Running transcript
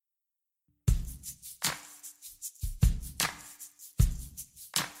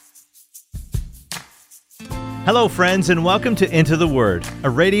Hello, friends, and welcome to Into the Word, a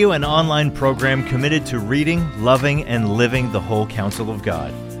radio and online program committed to reading, loving, and living the whole counsel of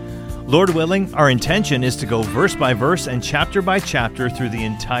God. Lord willing, our intention is to go verse by verse and chapter by chapter through the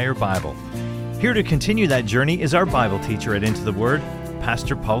entire Bible. Here to continue that journey is our Bible teacher at Into the Word,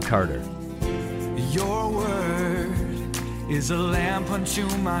 Pastor Paul Carter. Your word is a lamp unto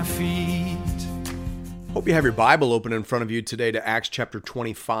my feet. Hope you have your Bible open in front of you today to Acts chapter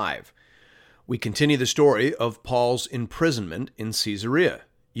 25. We continue the story of Paul's imprisonment in Caesarea.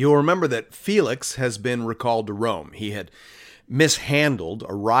 You'll remember that Felix has been recalled to Rome. He had mishandled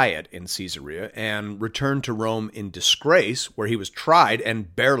a riot in Caesarea and returned to Rome in disgrace, where he was tried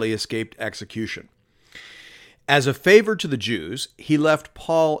and barely escaped execution. As a favor to the Jews, he left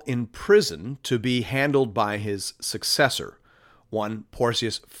Paul in prison to be handled by his successor, one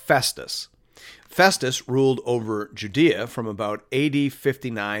Porcius Festus. Festus ruled over Judea from about AD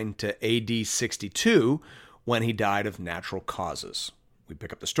 59 to AD 62, when he died of natural causes. We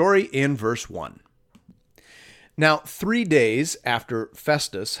pick up the story in verse 1. Now, 3 days after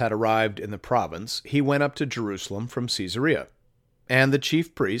Festus had arrived in the province, he went up to Jerusalem from Caesarea. And the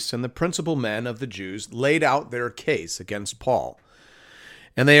chief priests and the principal men of the Jews laid out their case against Paul.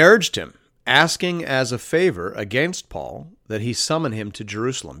 And they urged him, asking as a favor against Paul that he summon him to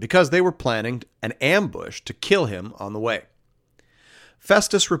Jerusalem, because they were planning an ambush to kill him on the way.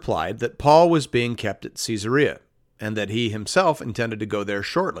 Festus replied that Paul was being kept at Caesarea, and that he himself intended to go there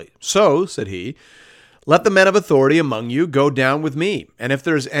shortly. So, said he, let the men of authority among you go down with me, and if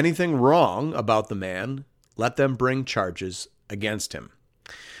there is anything wrong about the man, let them bring charges against him.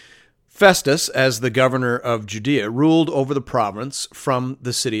 Festus, as the governor of Judea, ruled over the province from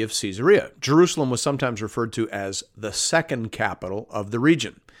the city of Caesarea. Jerusalem was sometimes referred to as the second capital of the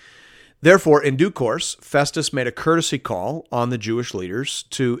region. Therefore, in due course, Festus made a courtesy call on the Jewish leaders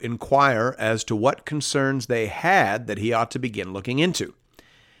to inquire as to what concerns they had that he ought to begin looking into.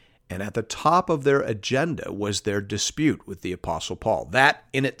 And at the top of their agenda was their dispute with the Apostle Paul. That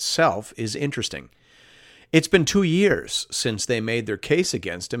in itself is interesting. It's been 2 years since they made their case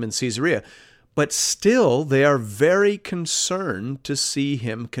against him in Caesarea, but still they are very concerned to see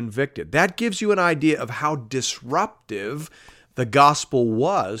him convicted. That gives you an idea of how disruptive the gospel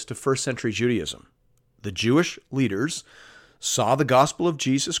was to first century Judaism. The Jewish leaders saw the gospel of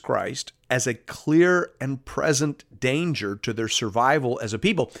Jesus Christ as a clear and present danger to their survival as a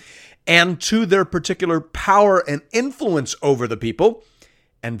people and to their particular power and influence over the people.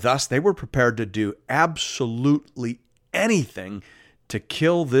 And thus they were prepared to do absolutely anything to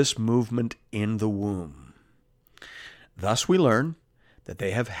kill this movement in the womb. Thus we learn that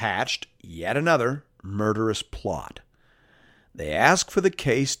they have hatched yet another murderous plot. They ask for the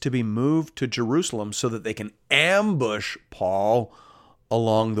case to be moved to Jerusalem so that they can ambush Paul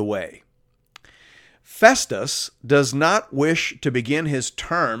along the way. Festus does not wish to begin his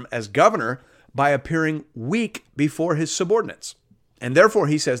term as governor by appearing weak before his subordinates. And therefore,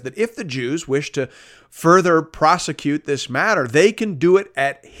 he says that if the Jews wish to further prosecute this matter, they can do it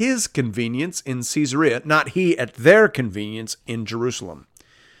at his convenience in Caesarea, not he at their convenience in Jerusalem.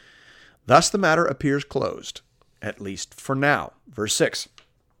 Thus, the matter appears closed, at least for now. Verse 6.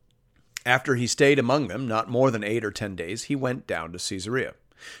 After he stayed among them not more than 8 or 10 days, he went down to Caesarea.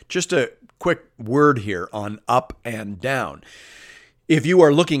 Just a quick word here on up and down. If you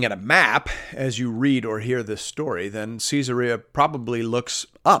are looking at a map as you read or hear this story, then Caesarea probably looks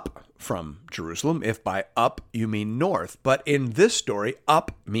up from Jerusalem, if by up you mean north. But in this story,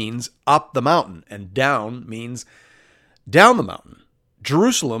 up means up the mountain, and down means down the mountain.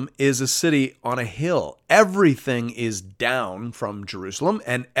 Jerusalem is a city on a hill. Everything is down from Jerusalem,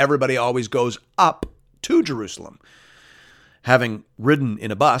 and everybody always goes up to Jerusalem. Having ridden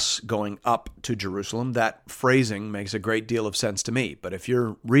in a bus going up to Jerusalem, that phrasing makes a great deal of sense to me. But if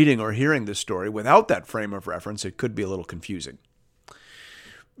you're reading or hearing this story without that frame of reference, it could be a little confusing.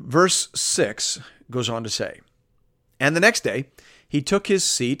 Verse 6 goes on to say, and the next day he took his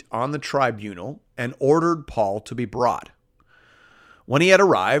seat on the tribunal and ordered Paul to be brought. When he had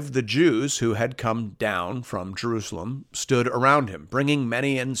arrived, the Jews who had come down from Jerusalem stood around him, bringing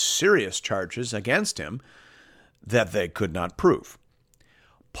many and serious charges against him that they could not prove.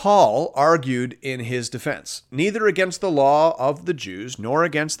 Paul argued in his defense, neither against the law of the Jews, nor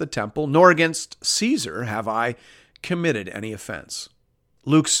against the temple, nor against Caesar have I committed any offense.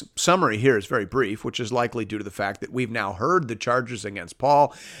 Luke's summary here is very brief, which is likely due to the fact that we've now heard the charges against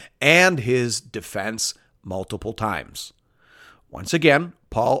Paul and his defense multiple times. Once again,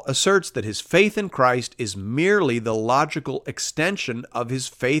 Paul asserts that his faith in Christ is merely the logical extension of his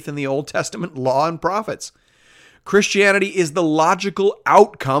faith in the Old Testament law and prophets. Christianity is the logical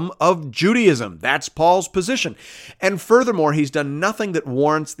outcome of Judaism. That's Paul's position. And furthermore, he's done nothing that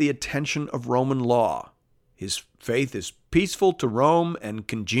warrants the attention of Roman law. His faith is peaceful to Rome and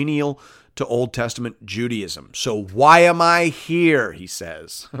congenial to Old Testament Judaism. So why am I here, he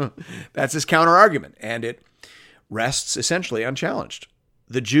says. That's his counter-argument, and it rests essentially unchallenged.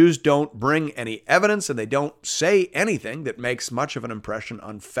 The Jews don't bring any evidence, and they don't say anything that makes much of an impression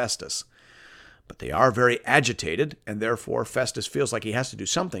on Festus. But they are very agitated, and therefore Festus feels like he has to do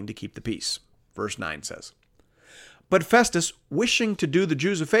something to keep the peace. Verse 9 says, "But Festus, wishing to do the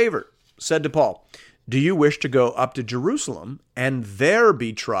Jews a favor, said to Paul, 'Do you wish to go up to Jerusalem and there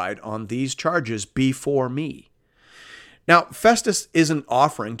be tried on these charges before me?' Now, Festus isn't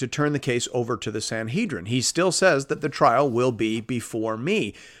offering to turn the case over to the Sanhedrin. He still says that the trial will be before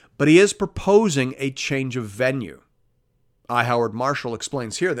me, but he is proposing a change of venue. I. Howard Marshall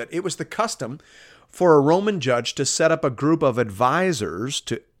explains here that it was the custom for a Roman judge to set up a group of advisors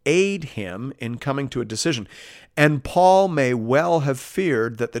to aid him in coming to a decision, and Paul may well have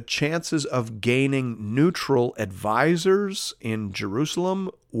feared that the chances of gaining neutral advisors in Jerusalem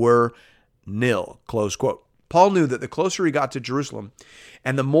were nil." Close quote. Paul knew that the closer he got to Jerusalem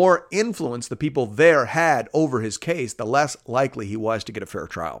and the more influence the people there had over his case, the less likely he was to get a fair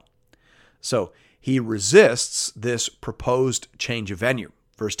trial. So he resists this proposed change of venue.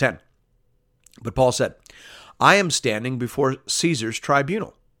 Verse 10. "But Paul said, 'I am standing before Caesar's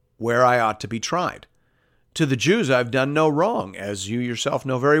tribunal, where I ought to be tried. To the Jews I have done no wrong, as you yourself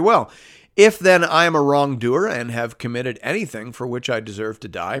know very well. If then I am a wrongdoer and have committed anything for which I deserve to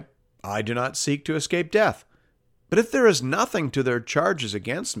die, I do not seek to escape death. But if there is nothing to their charges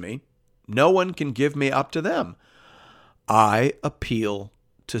against me, no one can give me up to them. I appeal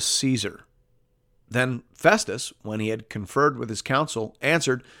to Caesar.' Then Festus, when he had conferred with his council,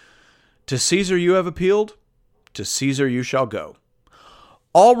 answered, 'To Caesar you have appealed, to Caesar you shall go.'"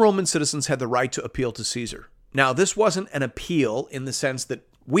 All Roman citizens had the right to appeal to Caesar. Now, this wasn't an appeal in the sense that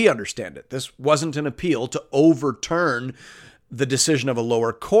we understand it. This wasn't an appeal to overturn the decision of a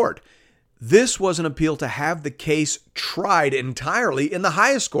lower court. This was an appeal to have the case tried entirely in the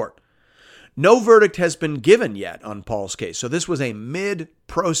highest court. No verdict has been given yet on Paul's case, so this was a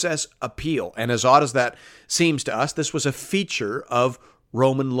mid-process appeal. And as odd as that seems to us, this was a feature of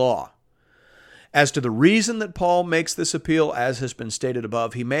Roman law. As to the reason that Paul makes this appeal, as has been stated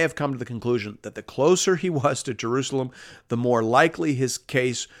above, he may have come to the conclusion that the closer he was to Jerusalem, the more likely his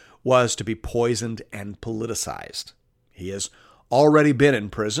case was to be poisoned and politicized. He has already been in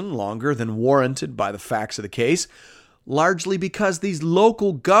prison longer than warranted by the facts of the case, largely because these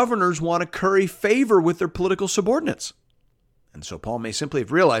local governors want to curry favor with their political subordinates. And so Paul may simply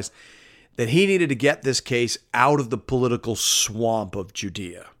have realized that he needed to get this case out of the political swamp of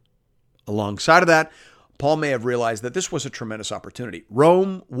Judea. Alongside of that, Paul may have realized that this was a tremendous opportunity.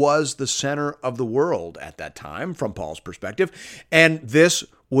 Rome was the center of the world at that time, from Paul's perspective, and this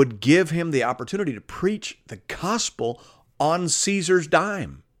would give him the opportunity to preach the gospel on Caesar's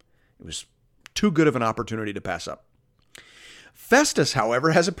dime. It was too good of an opportunity to pass up. Festus,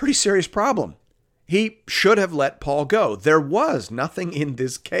 however, has a pretty serious problem. He should have let Paul go. There was nothing in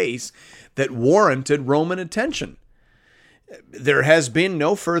this case that warranted Roman attention. There has been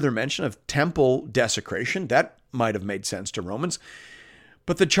no further mention of temple desecration. That might have made sense to Romans.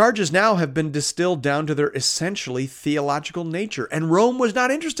 But the charges now have been distilled down to their essentially theological nature, and Rome was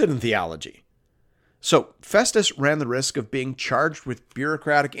not interested in theology. So Festus ran the risk of being charged with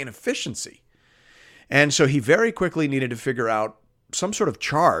bureaucratic inefficiency. And so he very quickly needed to figure out some sort of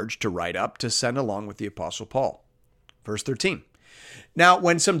charge to write up to send along with the Apostle Paul. Verse 13. "Now,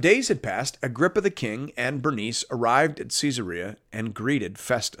 when some days had passed, Agrippa the king and Bernice arrived at Caesarea and greeted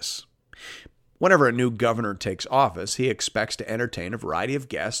Festus. Whenever a new governor takes office, he expects to entertain a variety of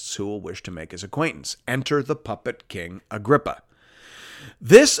guests who will wish to make his acquaintance. Enter the puppet king Agrippa.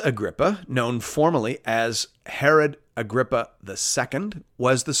 This Agrippa, known formally as Herod Agrippa II,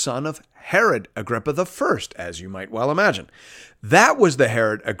 was the son of Herod Agrippa I, as you might well imagine. That was the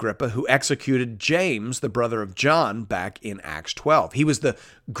Herod Agrippa who executed James, the brother of John, back in Acts 12. He was the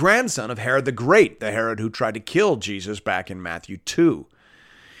grandson of Herod the Great, the Herod who tried to kill Jesus back in Matthew 2.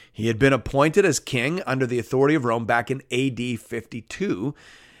 He had been appointed as king under the authority of Rome back in AD 52,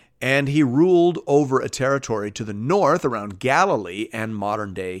 and he ruled over a territory to the north around Galilee and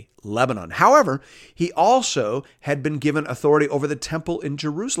modern-day Lebanon. However, he also had been given authority over the temple in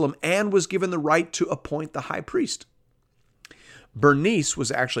Jerusalem and was given the right to appoint the high priest. Bernice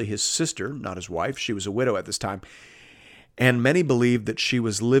was actually his sister, not his wife. She was a widow at this time, and many believed that she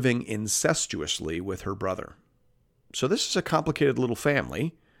was living incestuously with her brother. So this is a complicated little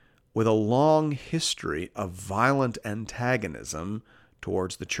family. with a long history of violent antagonism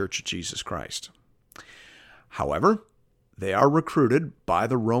towards the Church of Jesus Christ. However, they are recruited by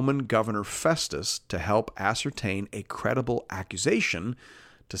the Roman governor Festus to help ascertain a credible accusation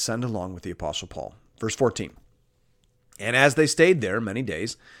to send along with the Apostle Paul. Verse 14. And as they stayed there many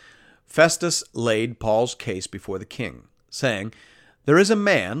days, Festus laid Paul's case before the king, saying, There is a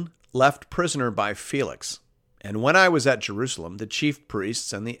man left prisoner by Felix, and when I was at Jerusalem, the chief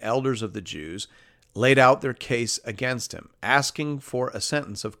priests and the elders of the Jews laid out their case against him, asking for a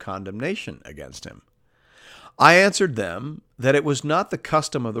sentence of condemnation against him. I answered them that it was not the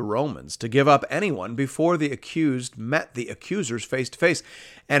custom of the Romans to give up anyone before the accused met the accusers face to face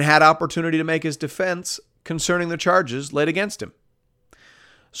and had opportunity to make his defense concerning the charges laid against him.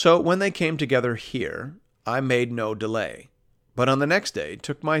 So when they came together here, I made no delay, but on the next day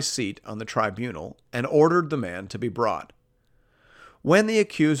took my seat on the tribunal and ordered the man to be brought. When the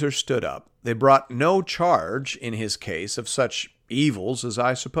accusers stood up, they brought no charge in his case of such evils as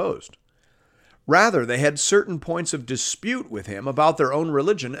I supposed. Rather, they had certain points of dispute with him about their own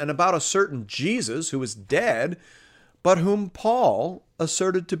religion and about a certain Jesus who was dead, but whom Paul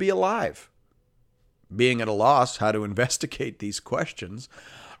asserted to be alive. Being at a loss how to investigate these questions,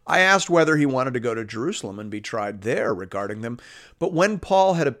 I asked whether he wanted to go to Jerusalem and be tried there regarding them. But when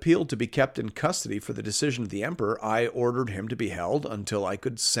Paul had appealed to be kept in custody for the decision of the emperor, I ordered him to be held until I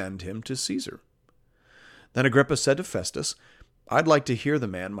could send him to Caesar. Then Agrippa said to Festus, I'd like to hear the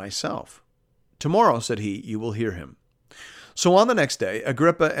man myself. Tomorrow, said he, you will hear him. So on the next day,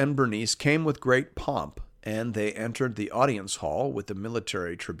 Agrippa and Bernice came with great pomp, and they entered the audience hall with the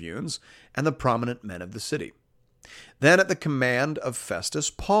military tribunes and the prominent men of the city. Then at the command of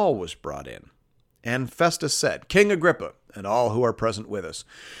Festus, Paul was brought in. And Festus said, King Agrippa, and all who are present with us,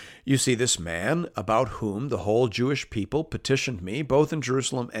 you see this man, about whom the whole Jewish people petitioned me, both in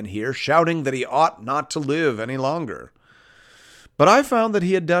Jerusalem and here, shouting that he ought not to live any longer. But I found that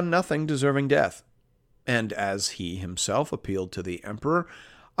he had done nothing deserving death. And as he himself appealed to the emperor,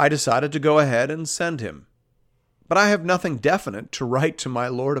 I decided to go ahead and send him. But I have nothing definite to write to my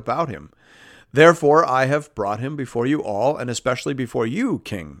lord about him. Therefore I have brought him before you all, and especially before you,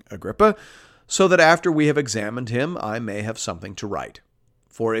 King Agrippa, so that after we have examined him, I may have something to write.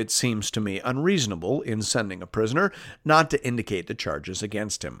 For it seems to me unreasonable, in sending a prisoner, not to indicate the charges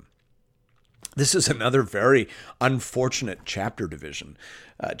against him. This is another very unfortunate chapter division.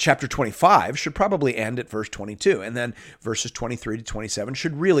 Chapter 25 should probably end at verse 22, and then verses 23 to 27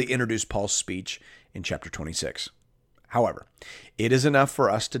 should really introduce Paul's speech in chapter 26. However, it is enough for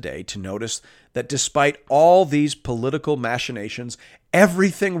us today to notice that despite all these political machinations,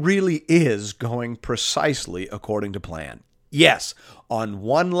 everything really is going precisely according to plan. Yes, on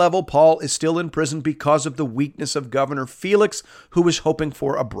one level, Paul is still in prison because of the weakness of Governor Felix, who is hoping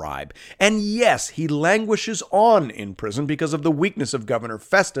for a bribe. And yes, he languishes on in prison because of the weakness of Governor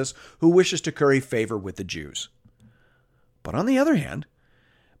Festus, who wishes to curry favor with the Jews. But on the other hand,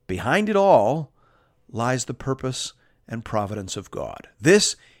 behind it all lies the purpose and providence of God.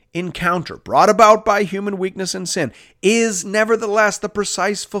 This encounter, brought about by human weakness and sin, is nevertheless the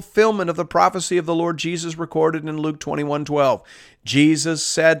precise fulfillment of the prophecy of the Lord Jesus recorded in Luke 21:12. Jesus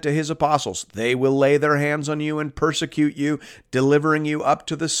said to his apostles, "They will lay their hands on you and persecute you, delivering you up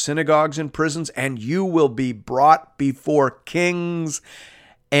to the synagogues and prisons, and you will be brought before kings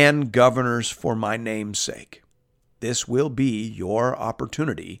and governors for my name's sake." This will be your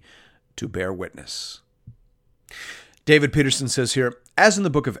opportunity to bear witness. David Peterson says here, as in the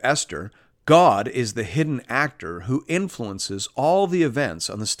book of Esther, God is the hidden actor who influences all the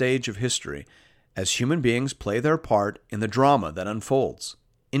events on the stage of history as human beings play their part in the drama that unfolds.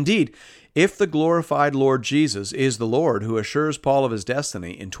 Indeed, if the glorified Lord Jesus is the Lord who assures Paul of his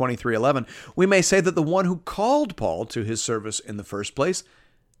destiny in 23:11, we may say that the one who called Paul to his service in the first place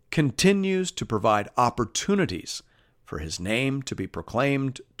continues to provide opportunities for his name to be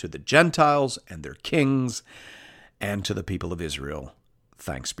proclaimed to the Gentiles and their kings and to the people of Israel.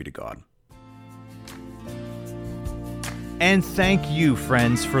 Thanks be to God. And thank you,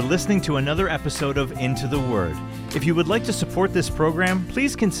 friends, for listening to another episode of Into the Word. If you would like to support this program,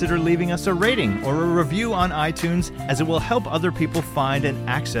 please consider leaving us a rating or a review on iTunes, as it will help other people find and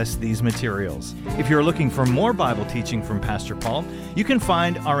access these materials. If you're looking for more Bible teaching from Pastor Paul, you can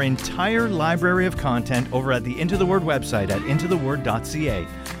find our entire library of content over at the Into the Word website at intotheword.ca,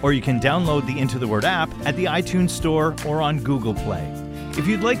 or you can download the Into the Word app at the iTunes Store or on Google Play. If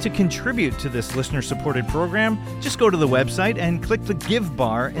you'd like to contribute to this listener-supported program, just go to the website and click the Give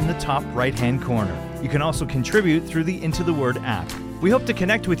bar in the top right-hand corner. You can also contribute through the Into the Word app. We hope to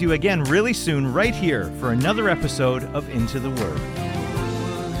connect with you again really soon right here for another episode of Into the Word.